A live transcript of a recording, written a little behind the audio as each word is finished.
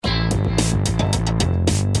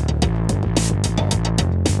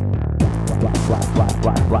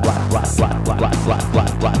Blast the right.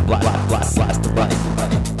 Blast the right.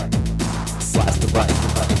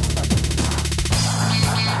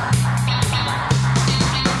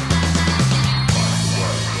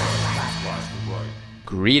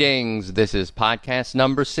 Greetings, this is podcast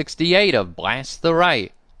number 68 of Blast the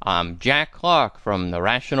Right. I'm Jack Clark from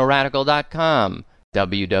TheRationalRadical.com,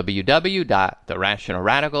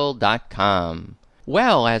 www.TheRationalRadical.com.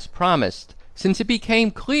 Well, as promised, since it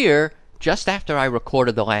became clear just after I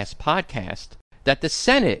recorded the last podcast that the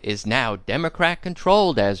Senate is now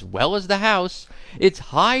Democrat-controlled as well as the House, it's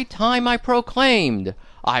high time I proclaimed,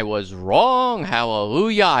 I was wrong,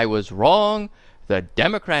 hallelujah, I was wrong. The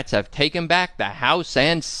Democrats have taken back the House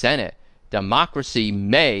and Senate. Democracy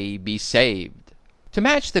may be saved. To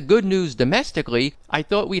match the good news domestically, I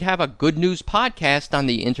thought we'd have a good news podcast on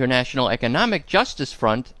the international economic justice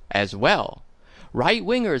front as well.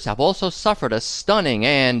 Right-wingers have also suffered a stunning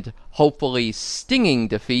and, hopefully, stinging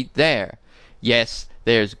defeat there. Yes,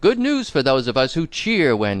 there's good news for those of us who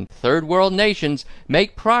cheer when third world nations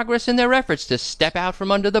make progress in their efforts to step out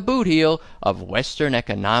from under the boot heel of Western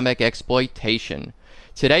economic exploitation.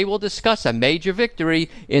 Today we'll discuss a major victory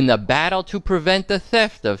in the battle to prevent the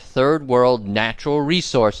theft of third world natural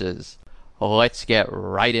resources. Let's get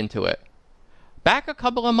right into it. Back a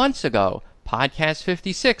couple of months ago, Podcast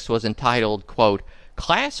 56 was entitled, quote,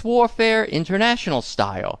 Class Warfare International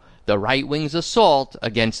Style, the Right-Wing's Assault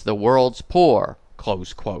Against the World's Poor,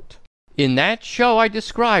 close quote. In that show I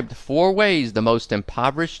described 4 ways the most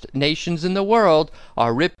impoverished nations in the world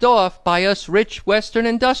are ripped off by us rich Western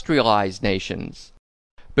industrialized nations.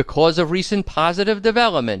 Because of recent positive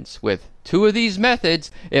developments with 2 of these methods,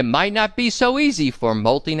 it might not be so easy for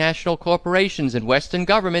multinational corporations and Western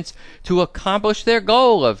governments to accomplish their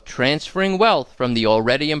goal of transferring wealth from the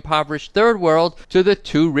already impoverished third world to the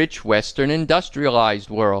too rich Western industrialized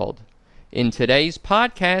world. In today's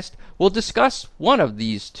podcast, we'll discuss one of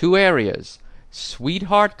these 2 areas: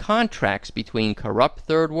 sweetheart contracts between corrupt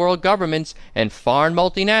third world governments and foreign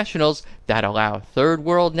multinationals that allow third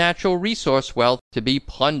world natural resource wealth to be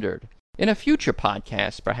plundered. In a future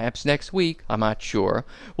podcast, perhaps next week, I'm not sure,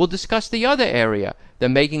 we'll discuss the other area, the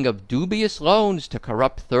making of dubious loans to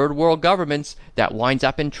corrupt third world governments that winds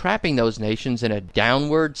up entrapping those nations in a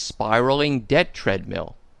downward spiraling debt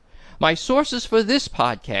treadmill. My sources for this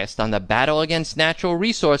podcast on the battle against natural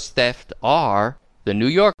resource theft are the New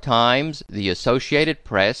York Times, the Associated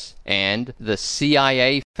Press, and the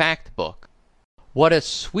CIA Fact Book. What a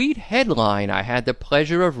sweet headline I had the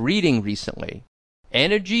pleasure of reading recently.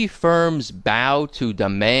 Energy firms bow to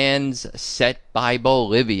demands set by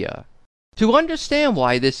Bolivia. To understand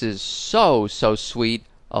why this is so sweet,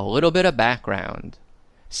 a little bit of background.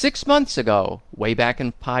 6 months ago, way back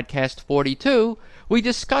in podcast 42, we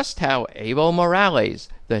discussed how Evo Morales,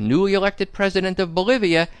 the newly elected president of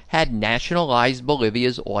Bolivia, had nationalized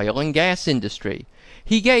Bolivia's oil and gas industry.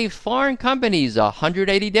 He gave foreign companies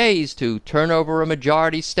 180 days to turn over a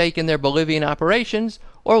majority stake in their Bolivian operations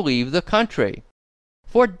or leave the country.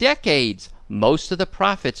 For decades, most of the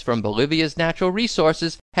profits from Bolivia's natural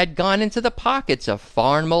resources had gone into the pockets of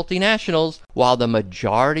foreign multinationals, while the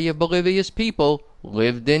majority of Bolivia's people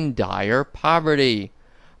lived in dire poverty.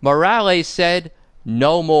 Morales said,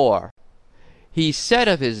 "No more." He said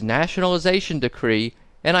of his nationalization decree,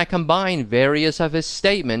 and I combine various of his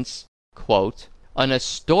statements, quote, "An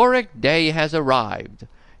historic day has arrived.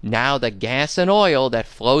 Now the gas and oil that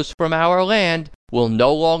flows from our land will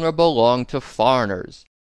no longer belong to foreigners.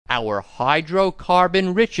 Our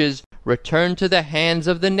hydrocarbon riches return to the hands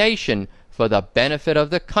of the nation for the benefit of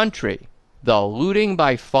the country. The looting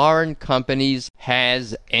by foreign companies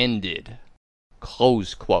has ended."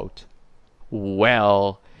 Close quote.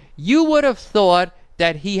 Well, you would have thought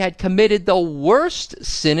that he had committed the worst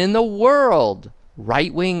sin in the world.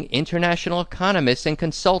 Right-wing international economists and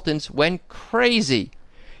consultants went crazy.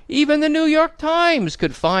 Even the New York Times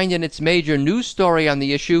could find in its major news story on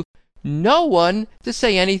the issue no one to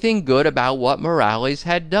say anything good about what Morales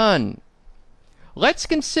had done. Let's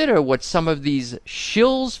consider what some of these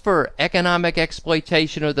shills for economic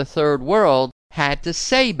exploitation of the third world had to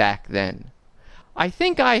say back then. I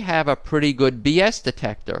think I have a pretty good BS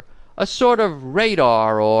detector, a sort of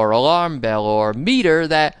radar or alarm bell or meter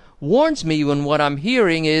that warns me when what I'm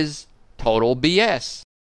hearing is total BS.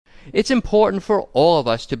 It's important for all of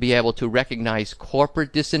us to be able to recognize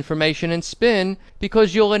corporate disinformation and spin,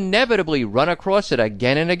 because you'll inevitably run across it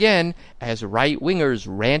again and again as right-wingers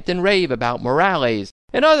rant and rave about Morales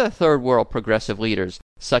and other third world progressive leaders,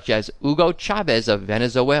 such as Hugo Chavez of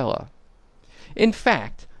Venezuela. In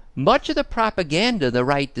fact, much of the propaganda the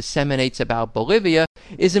right disseminates about Bolivia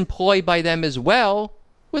is employed by them as well,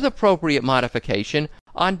 with appropriate modification,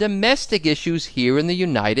 on domestic issues here in the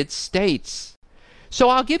United States. So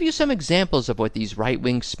I'll give you some examples of what these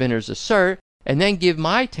right-wing spinners assert, and then give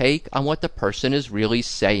my take on what the person is really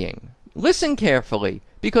saying. Listen carefully,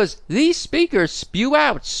 because these speakers spew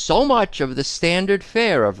out so much of the standard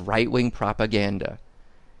fare of right-wing propaganda.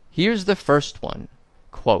 Here's the first one.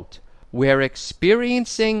 Quote, "We're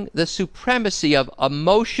experiencing the supremacy of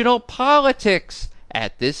emotional politics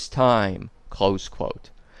at this time." Close quote.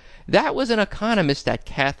 That was an economist at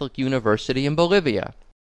Catholic University in Bolivia.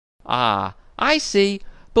 Ah, I see.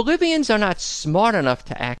 Bolivians are not smart enough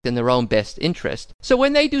to act in their own best interest, so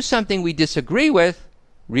when they do something we disagree with,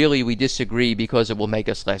 really we disagree because it will make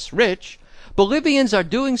us less rich, Bolivians are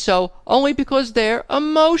doing so only because they're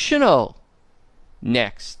emotional.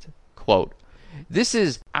 Next, quote, "This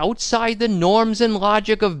is outside the norms and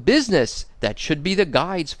logic of business that should be the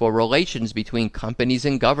guides for relations between companies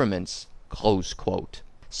and governments." Close quote.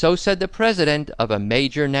 So said the president of a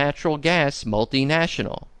major natural gas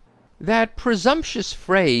multinational. That presumptuous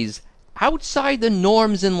phrase, outside the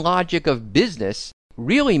norms and logic of business,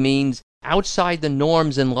 really means outside the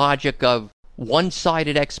norms and logic of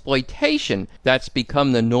one-sided exploitation that's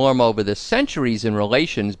become the norm over the centuries in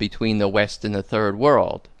relations between the West and the Third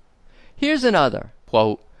World. Here's another,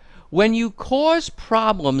 quote, "When you cause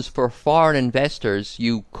problems for foreign investors,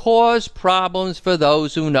 you cause problems for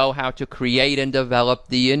those who know how to create and develop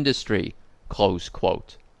the industry." Close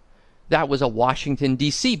quote. That was a Washington,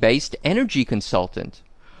 D.C.-based energy consultant.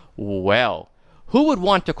 Well, who would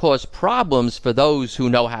want to cause problems for those who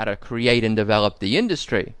know how to create and develop the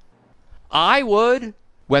industry? I would,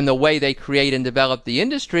 when the way they create and develop the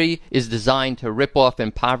industry is designed to rip off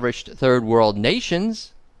impoverished third world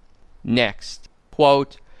nations. Next,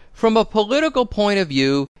 quote, "From a political point of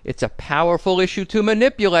view, it's a powerful issue to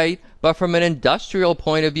manipulate, but from an industrial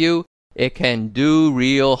point of view, it can do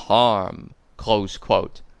real harm." Close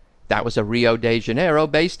quote. That was a Rio de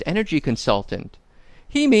Janeiro-based energy consultant.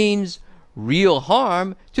 He means real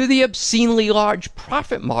harm to the obscenely large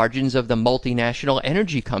profit margins of the multinational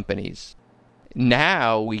energy companies.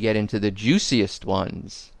 Now we get into the juiciest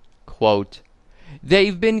ones. Quote,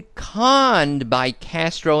 "They've been conned by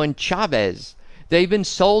Castro and Chavez. They've been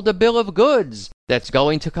sold a bill of goods that's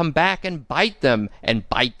going to come back and bite them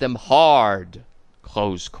hard."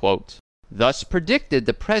 Close quote. Thus predicted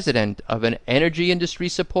the president of an energy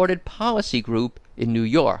industry-supported policy group in New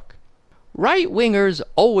York. Right-wingers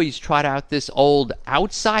always trot out this old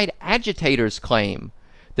outside agitators claim.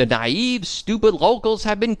 The naive, stupid locals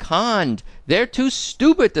have been conned. They're too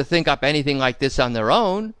stupid to think up anything like this on their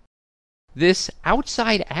own. This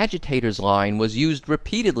outside agitators line was used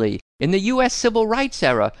repeatedly in the U.S. Civil Rights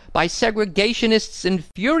era by segregationists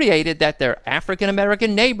infuriated that their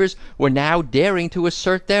African-American neighbors were now daring to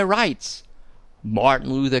assert their rights.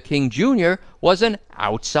 Martin Luther King Jr. was an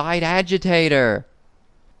outside agitator.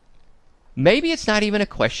 Maybe it's not even a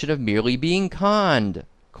question of merely being conned.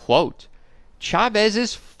 Quote, "Chavez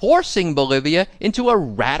is forcing Bolivia into a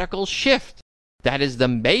radical shift. That is the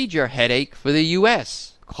major headache for the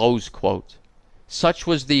U.S." Close quote. Such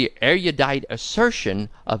was the erudite assertion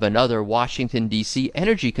of another Washington, D.C.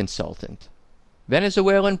 energy consultant.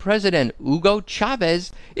 Venezuelan President Hugo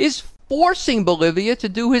Chavez is forcing Bolivia to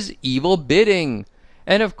do his evil bidding.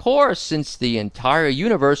 And of course, since the entire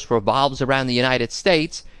universe revolves around the United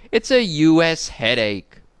States, it's a U.S.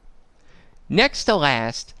 headache. Next to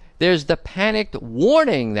last, there's the panicked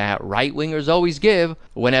warning that right-wingers always give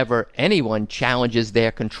whenever anyone challenges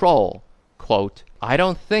their control. Quote, "I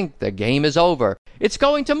don't think the game is over. It's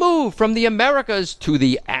going to move from the Americas to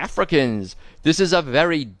the Africans. This is a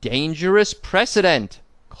very dangerous precedent."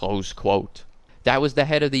 Close quote. That was the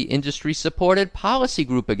head of the industry-supported policy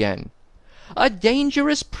group again. A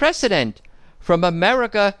dangerous precedent from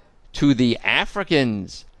America to the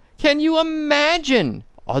Africans. Can you imagine?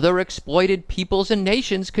 Other exploited peoples and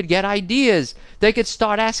nations could get ideas. They could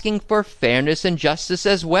start asking for fairness and justice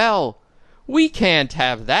as well. We can't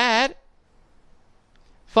have that.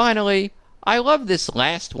 Finally, I love this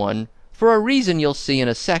last one for a reason you'll see in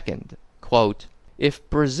a second. Quote, "If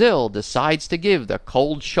Brazil decides to give the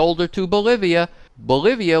cold shoulder to Bolivia,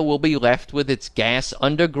 Bolivia will be left with its gas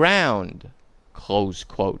underground." Close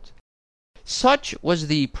quote. Such was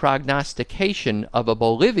the prognostication of a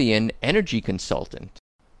Bolivian energy consultant.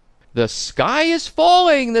 The sky is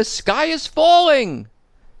falling! The sky is falling!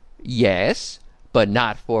 Yes, but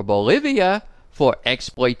not for Bolivia, for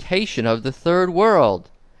exploitation of the Third World.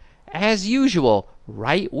 As usual,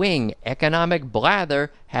 right-wing economic blather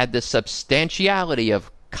had the substantiality of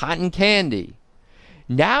cotton candy.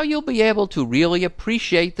 Now you'll be able to really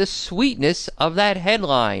appreciate the sweetness of that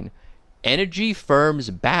headline. energy firms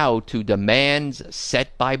bow to demands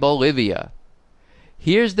set by Bolivia.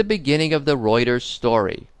 Here's the beginning of the Reuters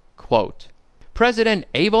story. Quote, President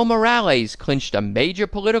Evo Morales clinched a major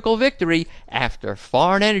political victory after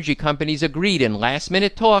foreign energy companies agreed in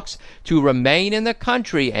last-minute talks to remain in the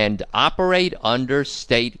country and operate under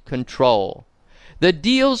state control. The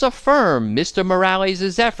deals affirm Mr.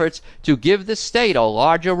 Morales' efforts to give the state a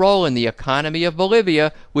larger role in the economy of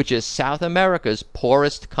Bolivia, which is South America's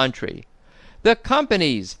poorest country. The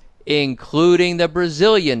companies, including the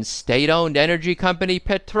Brazilian state-owned energy company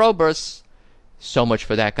Petrobras, so much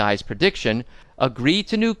for that guy's prediction, agreed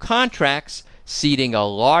to new contracts, ceding a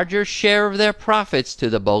larger share of their profits to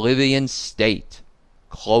the Bolivian state.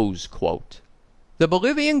 Close quote. The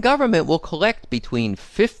Bolivian government will collect between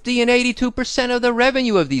 50 and 82% of the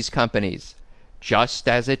revenue of these companies, just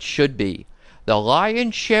as it should be. The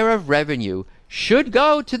lion's share of revenue should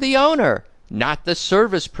go to the owner, not the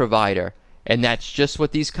service provider. And that's just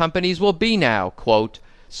what these companies will be now, quote,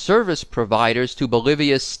 service providers to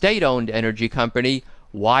Bolivia's state-owned energy company,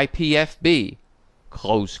 YPFB,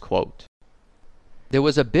 close quote. There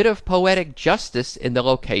was a bit of poetic justice in the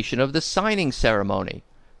location of the signing ceremony.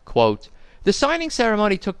 Quote, the signing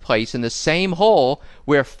ceremony took place in the same hall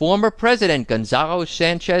where former President Gonzalo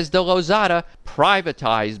Sanchez de Lozada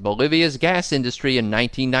privatized Bolivia's gas industry in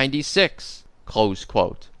 1996, close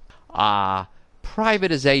quote. Ah,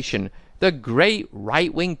 privatization, the great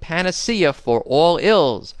right-wing panacea for all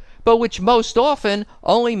ills, but which most often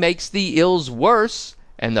only makes the ills worse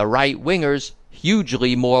and the right-wingers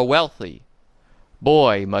hugely more wealthy.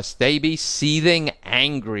 Boy, must they be seething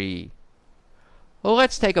angry. Well,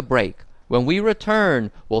 let's take a break. When we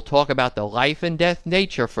return, we'll talk about the life and death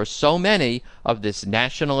nature for so many of this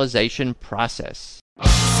nationalization process.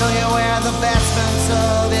 So you wear the vestments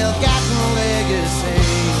of ill-gotten legacy,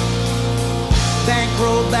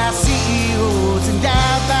 bankrolled by CEOs,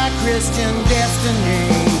 endowed by Christian destiny.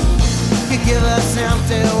 You give us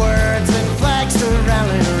empty words and flags to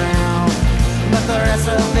rally around, but the rest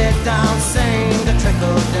of it don't seem to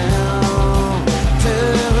trickle down to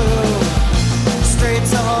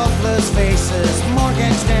streets of hopeless faces,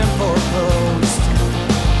 mortgaged and foreclosed,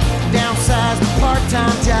 downsized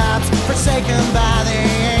part-time jobs forsaken by the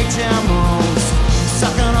HMOs,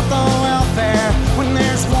 sucking up the welfare when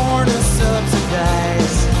there's more to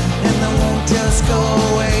subsidize, and they won't just go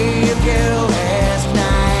away if you ask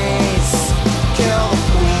nice. Kill the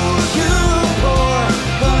poor, kill the poor,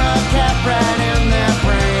 put a cap right in their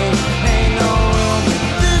brain. Ain't no room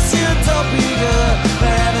in this utopia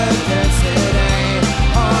for evidence it ain't.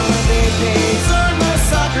 On the big days, on the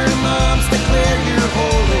soccer moms declare your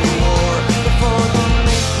holy war. Before the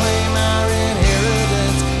meek claim our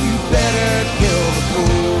inheritance, you better kill the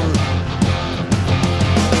poor.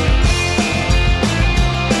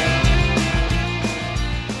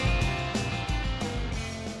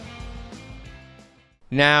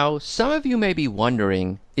 Now, some of you may be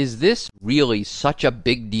wondering, is this really such a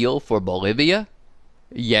big deal for Bolivia?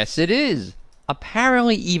 Yes, it is.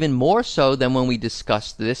 Apparently even more so than when we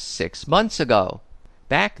discussed this 6 months ago.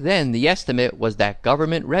 Back then, the estimate was that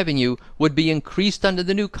government revenue would be increased under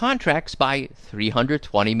the new contracts by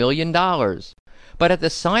 $320 million. But at the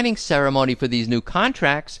signing ceremony for these new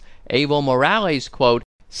contracts, Evo Morales, quote,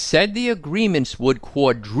 said the agreements would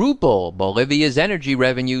quadruple Bolivia's energy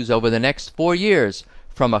revenues over the next 4 years,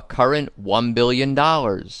 from a current $1 billion,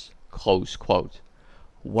 close quote.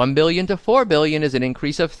 $1 billion to $4 billion is an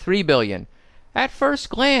increase of $3 billion. At first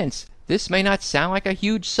glance, this may not sound like a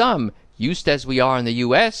huge sum, used as we are in the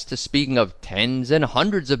U.S. to speaking of tens and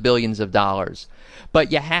hundreds of billions of dollars.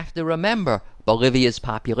 But you have to remember, Bolivia's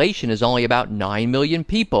population is only about 9 million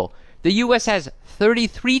people. The U.S. has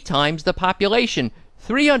 33 times the population,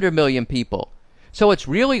 300 million people. So it's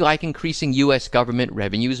really like increasing U.S. government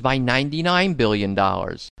revenues by $99 billion.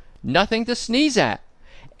 Nothing to sneeze at.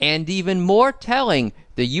 And even more telling,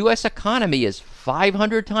 the U.S. economy is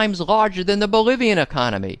 500 times larger than the Bolivian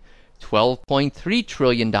economy, $12.3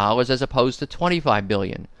 trillion as opposed to $25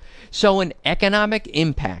 billion. So in economic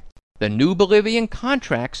impact, the new Bolivian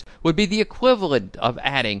contracts would be the equivalent of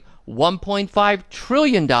adding $1.5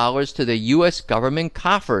 trillion to the U.S. government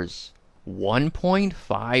coffers.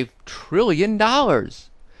 $1.5 trillion.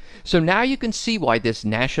 So now you can see why this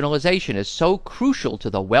nationalization is so crucial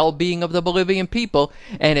to the well-being of the Bolivian people,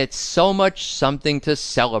 and it's so much something to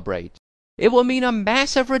celebrate. It will mean a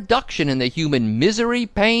massive reduction in the human misery,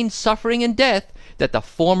 pain, suffering, and death that the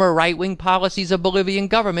former right-wing policies of Bolivian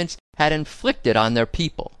governments had inflicted on their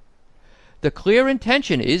people. The clear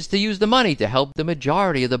intention is to use the money to help the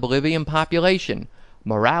majority of the Bolivian population.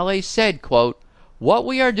 Morales said, quote, What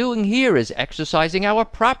we are doing here is exercising our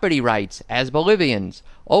property rights as Bolivians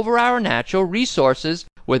over our natural resources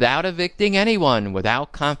without evicting anyone,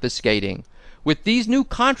 without confiscating. With these new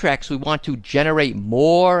contracts, we want to generate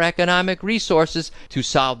more economic resources to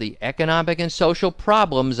solve the economic and social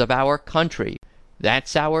problems of our country.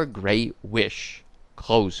 That's our great wish."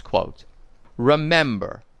 Close quote.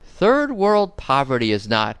 Remember, third world poverty is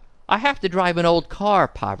not, "I have to drive an old car"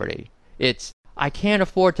 poverty. It's, "I can't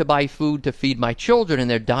afford to buy food to feed my children and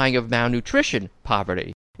they're dying of malnutrition"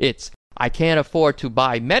 poverty. It's, "I can't afford to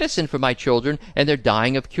buy medicine for my children and they're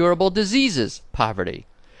dying of curable diseases" poverty.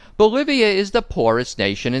 Bolivia is the poorest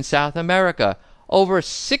nation in South America. Over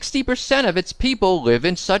 60% of its people live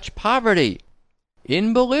in such poverty.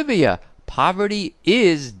 In Bolivia, poverty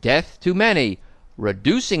is death to many.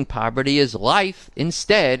 Reducing poverty is life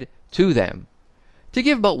instead to them. To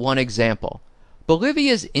give but one example,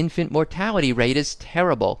 Bolivia's infant mortality rate is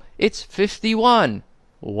terrible. It's 51.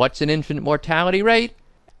 What's an infant mortality rate?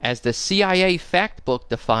 As the CIA fact book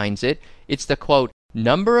defines it, it's the, quote,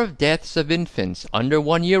 "number of deaths of infants under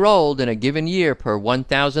 1 year old in a given year per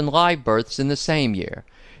 1,000 live births in the same year."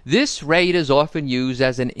 This rate is often used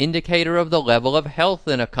as an indicator of the level of health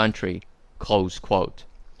in a country. Close quote.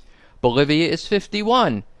 Bolivia is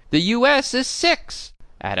 51. The U.S. is 6.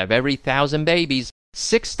 Out of every 1,000 babies,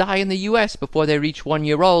 6 die in the U.S. before they reach 1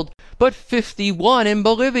 year old, but 51 in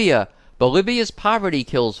Bolivia. Bolivia's poverty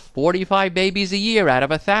kills 45 babies a year out of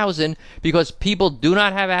 1,000 because people do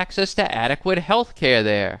not have access to adequate health care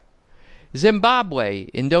there. Zimbabwe,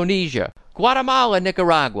 Indonesia, Guatemala,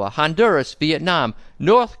 Nicaragua, Honduras, Vietnam,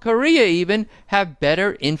 North Korea even have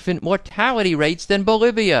better infant mortality rates than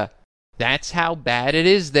Bolivia. That's how bad it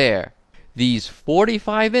is there. These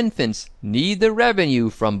 45 infants need the revenue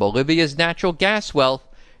from Bolivia's natural gas wealth,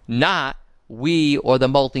 not we or the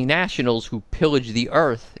multinationals who pillage the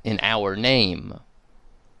earth in our name.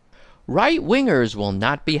 Right-wingers will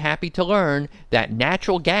not be happy to learn that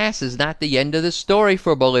natural gas is not the end of the story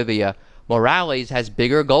for Bolivia. Morales has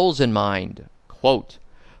bigger goals in mind. Quote,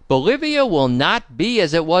 "Bolivia will not be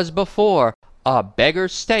as it was before, a beggar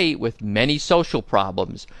state with many social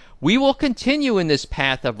problems. We will continue in this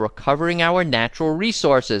path of recovering our natural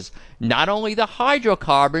resources, not only the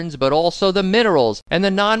hydrocarbons, but also the minerals and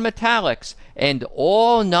the non-metallics, and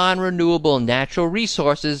all non-renewable natural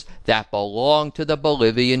resources that belong to the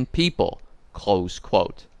Bolivian people." Close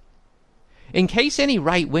quote. In case any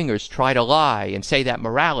right-wingers try to lie and say that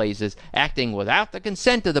Morales is acting without the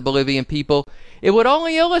consent of the Bolivian people, it would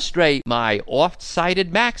only illustrate my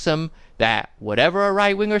oft-cited maxim that whatever a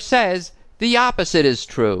right-winger says, the opposite is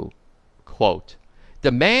true. Quote,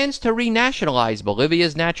 "Demands to renationalize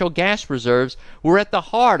Bolivia's natural gas reserves were at the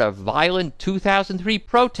heart of violent 2003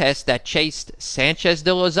 protests that chased Sanchez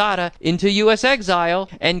de Lozada into U.S. exile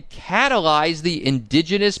and catalyzed the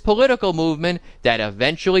indigenous political movement that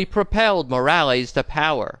eventually propelled Morales to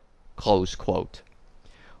power." Close quote.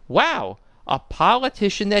 Wow, a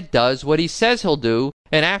politician that does what he says he'll do,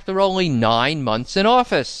 and after only 9 months in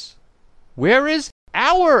office. Where is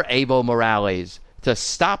our Evo Morales to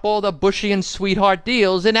stop all the Bushian sweetheart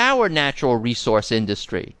deals in our natural resource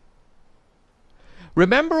industry?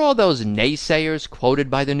 Remember all those naysayers quoted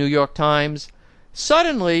by the New York Times?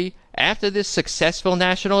 Suddenly, after this successful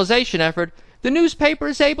nationalization effort, the newspaper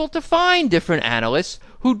is able to find different analysts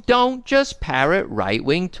who don't just parrot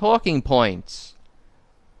right-wing talking points.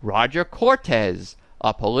 Roger Cortez,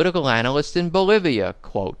 a political analyst in Bolivia,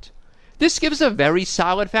 quote, "This gives a very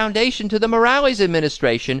solid foundation to the Morales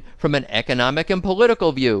administration from an economic and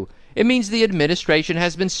political view. It means the administration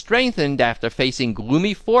has been strengthened after facing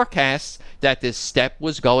gloomy forecasts that this step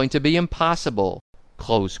was going to be impossible."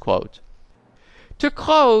 Close quote. To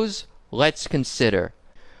close, let's consider,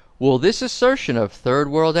 will this assertion of third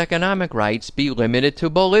world economic rights be limited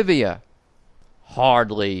to Bolivia?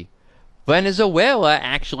 Hardly. Venezuela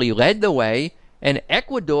actually led the way, and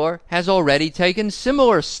Ecuador has already taken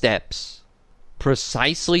similar steps.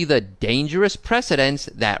 Precisely the dangerous precedence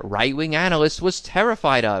that right-wing analysts was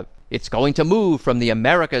terrified of. It's going to move from the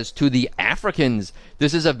Americas to the Africans.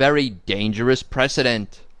 This is a very dangerous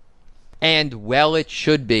precedent. And well it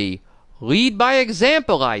should be. Lead by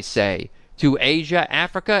example, I say, to Asia,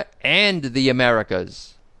 Africa, and the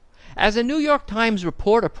Americas. As a New York Times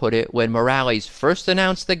reporter put it when Morales first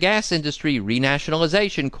announced the gas industry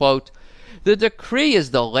renationalization, quote, "The decree is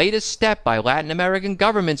the latest step by Latin American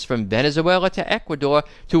governments from Venezuela to Ecuador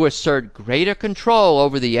to assert greater control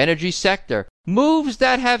over the energy sector, moves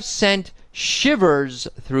that have sent shivers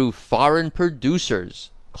through foreign producers."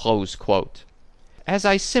 Close quote. As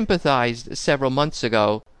I sympathized several months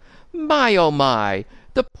ago, my oh my,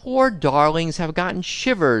 the poor darlings have gotten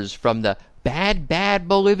shivers from the bad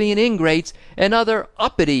Bolivian ingrates and other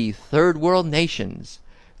uppity third world nations.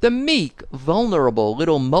 The meek, vulnerable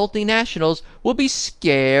little multinationals will be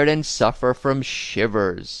scared and suffer from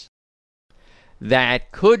shivers.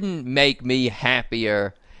 That couldn't make me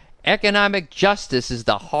happier. Economic justice is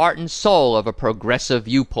the heart and soul of a progressive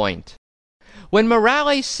viewpoint. When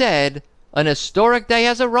Morales said, "An historic day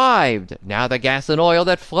has arrived. Now the gas and oil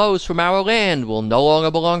that flows from our land will no longer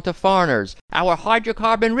belong to foreigners. Our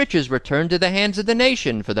hydrocarbon riches return to the hands of the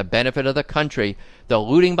nation for the benefit of the country. The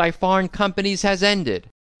looting by foreign companies has ended."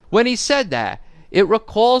 When he said that, it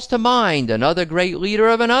recalls to mind another great leader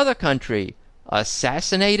of another country,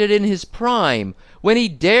 assassinated in his prime, when he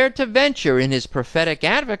dared to venture in his prophetic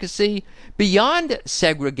advocacy beyond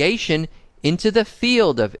segregation into the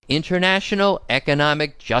field of international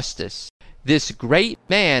economic justice. This great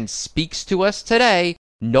man speaks to us today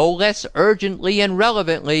no less urgently and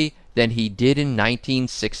relevantly than he did in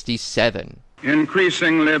 1967.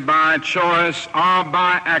 Increasingly by choice or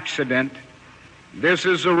by accident, this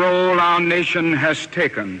is the role our nation has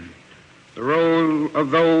taken, the role of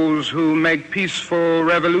those who make peaceful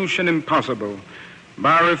revolution impossible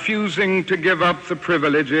by refusing to give up the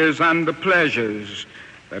privileges and the pleasures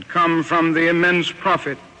that come from the immense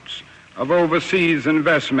profits of overseas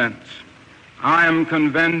investments. I am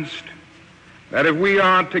convinced that if we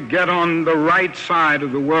are to get on the right side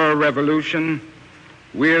of the world revolution,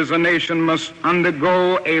 we as a nation must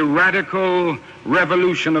undergo a radical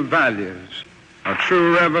revolution of values. A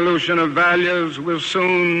true revolution of values will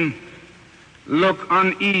soon look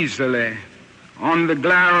uneasily on the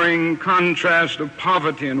glaring contrast of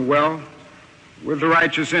poverty and wealth with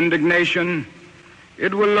righteous indignation.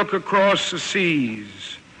 It will look across the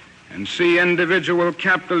seas and see individual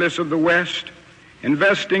capitalists of the West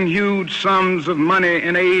investing huge sums of money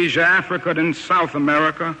in Asia, Africa, and South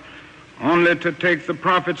America, only to take the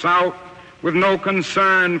profits out with no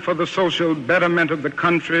concern for the social betterment of the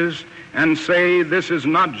countries and say this is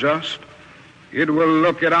not just. It will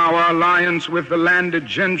look at our alliance with the landed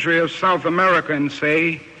gentry of South America and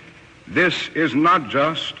say this is not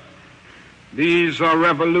just. These are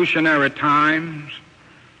revolutionary times.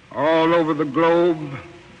 All over the globe,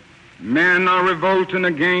 men are revolting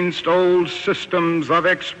against old systems of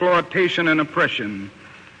exploitation and oppression.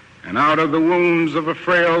 And out of the wombs of a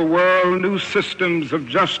frail world, new systems of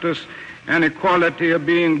justice and equality are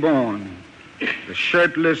being born. The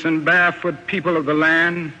shirtless and barefoot people of the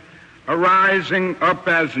land are rising up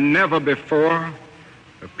as never before.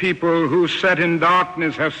 The people who sat in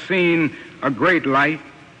darkness have seen a great light.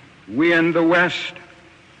 We in the West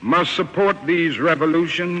must support these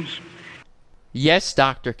revolutions. Yes,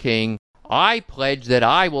 Dr. King, I pledge that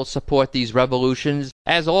I will support these revolutions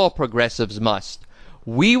as all progressives must.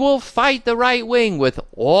 We will fight the right wing with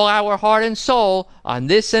all our heart and soul on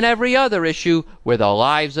this and every other issue where the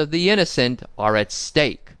lives of the innocent are at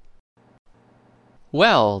stake.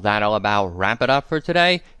 Well, that'll about wrap it up for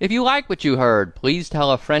today. If you like what you heard, please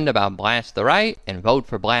tell a friend about Blast the Right and vote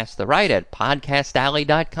for Blast the Right at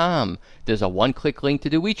podcastalley.com. There's a one-click link to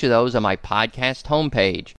do each of those on my podcast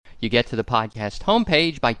homepage. You get to the podcast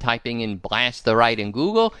homepage by typing in Blast the Right in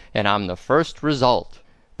Google, and I'm the first result.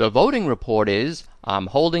 The voting report is I'm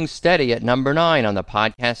holding steady at number 9 on the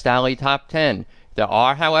Podcast Alley Top 10. There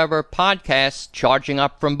are, however, podcasts charging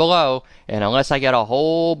up from below, and unless I get a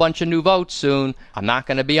whole bunch of new votes soon, I'm not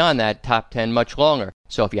going to be on that top 10 much longer.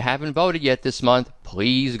 So if you haven't voted yet this month,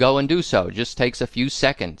 please go and do so. It just takes a few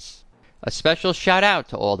seconds. A special shout out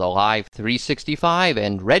to all the Live 365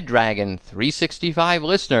 and Red Dragon 365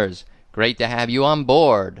 listeners. Great to have you on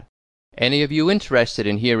board. Any of you interested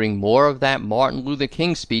in hearing more of that Martin Luther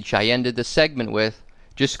King speech I ended the segment with,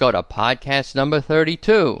 just go to podcast number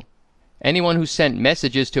 32. Anyone who sent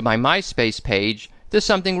messages to my MySpace page, there's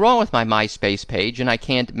something wrong with my MySpace page and I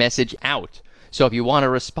can't message out. So if you want a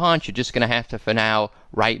response, you're just going to have to, for now,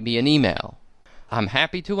 write me an email. I'm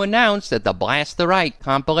happy to announce that the Blast the Right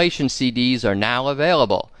compilation CDs are now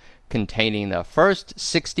available, containing the first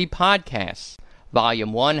 60 podcasts.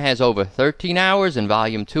 Volume 1 has over 13 hours and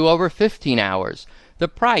Volume 2 over 15 hours. The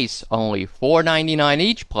price, only $4.99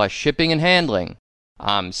 each plus shipping and handling.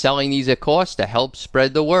 I'm selling these at cost to help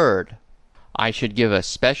spread the word. I should give a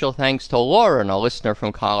special thanks to Lauren, a listener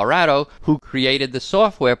from Colorado, who created the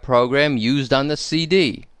software program used on the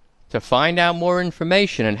CD. To find out more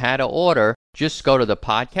information and how to order, just go to the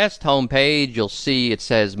podcast homepage. You'll see it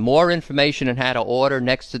says more information and how to order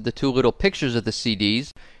next to the 2 little pictures of the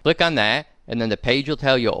CDs. Click on that, and then the page will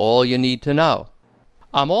tell you all you need to know.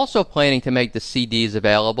 I'm also planning to make the CDs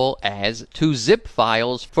available as 2 zip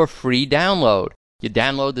files for free download. You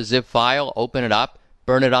download the zip file, open it up,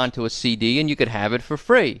 burn it onto a CD, and you could have it for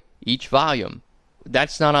free. each volume.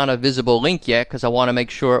 That's not on a visible link yet because I want to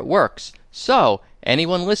make sure it works. So,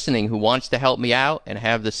 anyone listening who wants to help me out and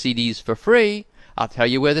have the CDs for free, I'll tell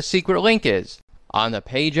you where the secret link is. On the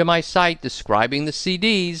page of my site describing the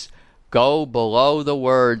CDs, go below the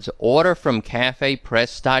words order from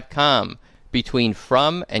cafepress.com. Between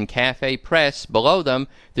from and Cafe Press, below them,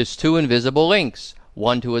 there's two invisible links.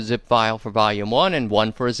 One to a zip file for Volume 1 and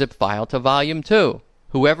one for a zip file to Volume 2.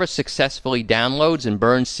 Whoever successfully downloads and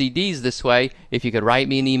burns CDs this way, if you could write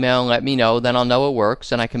me an email and let me know, then I'll know it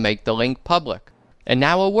works and I can make the link public. And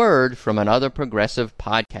now a word from another progressive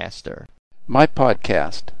podcaster. My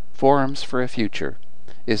podcast, Forums for a Future,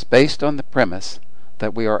 is based on the premise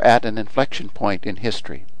that we are at an inflection point in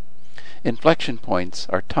history. Inflection points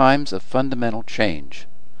are times of fundamental change,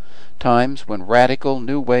 times when radical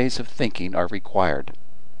new ways of thinking are required.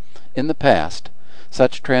 In the past,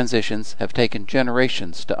 such transitions have taken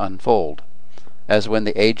generations to unfold, as when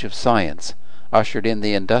the age of science ushered in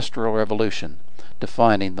the Industrial Revolution,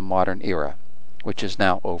 defining the modern era, which is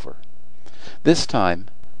now over. This time,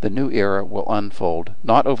 the new era will unfold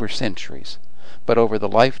not over centuries, but over the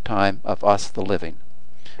lifetime of us the living.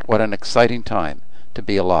 What an exciting time to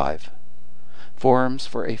be alive. Forums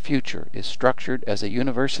for a Future is structured as a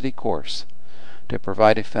university course to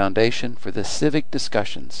provide a foundation for the civic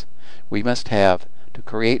discussions we must have to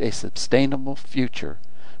create a sustainable future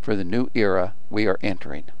for the new era we are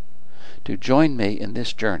entering. To join me in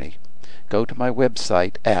this journey, go to my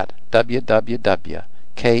website at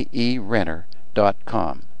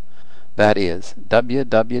www.kerenner.com. That is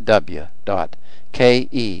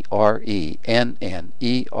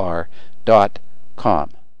www.kerenner.com.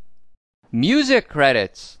 Music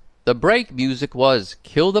credits. The break music was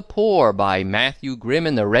Kill the Poor by Matthew Grimm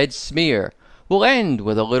and the Red Smear. We'll end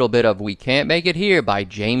with a little bit of We Can't Make It Here by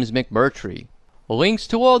James McMurtry. Links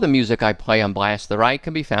to all the music I play on Blast the Right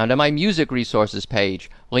can be found on my music resources page.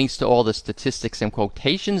 Links to all the statistics and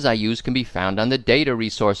quotations I use can be found on the data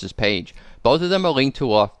resources page. Both of them are linked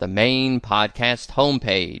to off the main podcast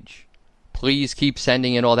homepage. Please keep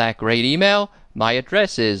sending in all that great email. My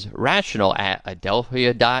address is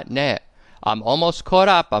rational@adelphia.net. I'm almost caught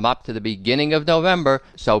up. I'm up to the beginning of November,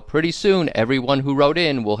 so pretty soon everyone who wrote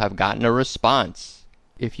in will have gotten a response.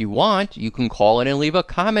 If you want, you can call in and leave a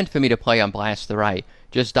comment for me to play on Blast the Right.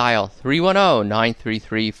 Just dial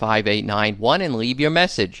 310-933-5891 and leave your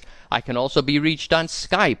message. I can also be reached on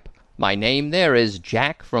Skype. My name there is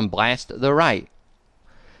Jack from Blast the Right.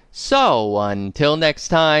 So, until next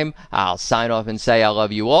time, I'll sign off and say I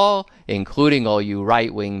love you all, including all you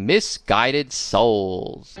right-wing misguided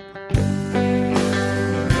souls.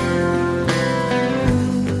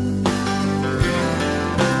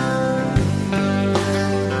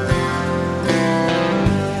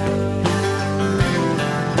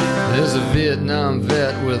 There's a Vietnam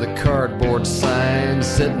vet with a cardboard sign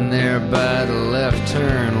sitting there by the left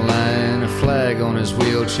turn line. A flag on his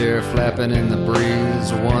wheelchair flapping in the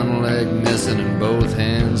breeze. One leg missing and both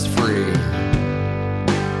hands free.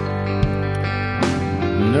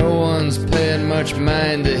 No one's paying much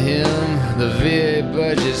mind to him. The VA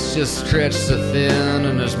budget's just stretched so thin,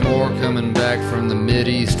 and there's more coming back from the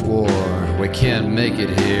Mideast war. We can't make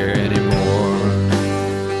it here anymore.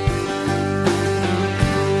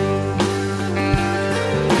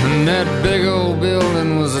 And that big old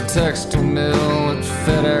building was a textile mill. It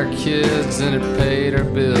fed our kids and it paid our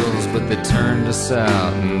bills, but they turned us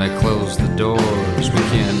out and they closed the doors. We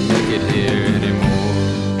can't make it here anymore.